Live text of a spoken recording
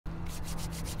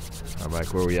Alright,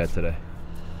 Mike, where are we at today?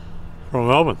 Royal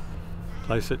Melbourne,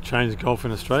 place that changed golf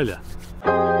in Australia.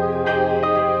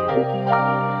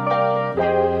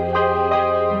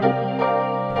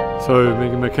 So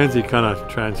Mackenzie kind of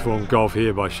transformed golf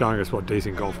here by showing us what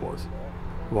decent golf was.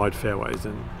 Wide fairways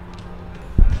and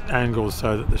angles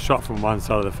so that the shot from one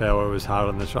side of the fairway was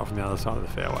harder than the shot from the other side of the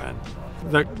fairway.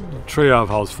 And that trio of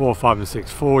holes, 4, 5 and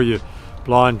 6. 4, you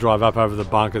blind drive up over the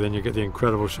bunker, then you get the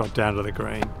incredible shot down to the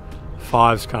green.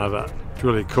 5's kind of a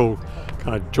really cool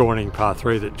kind of joining par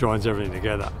 3 that joins everything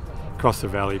together. Across the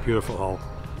valley, beautiful hole.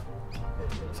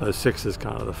 So 6 is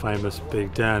kind of the famous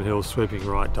big downhill sweeping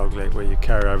right dogleg where you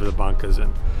carry over the bunkers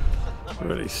and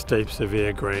really steep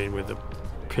severe green with the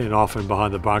pin off and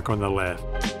behind the bunker on the left.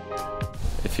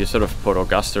 If you sort of put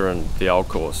Augusta and the old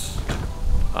course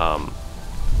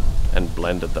and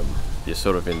blended them, you're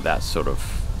sort of in that sort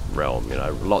of realm, you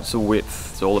know, lots of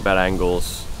width, it's all about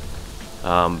angles.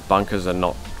 Bunkers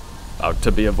are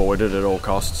to be avoided at all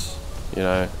costs, you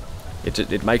know.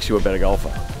 It makes you a better golfer.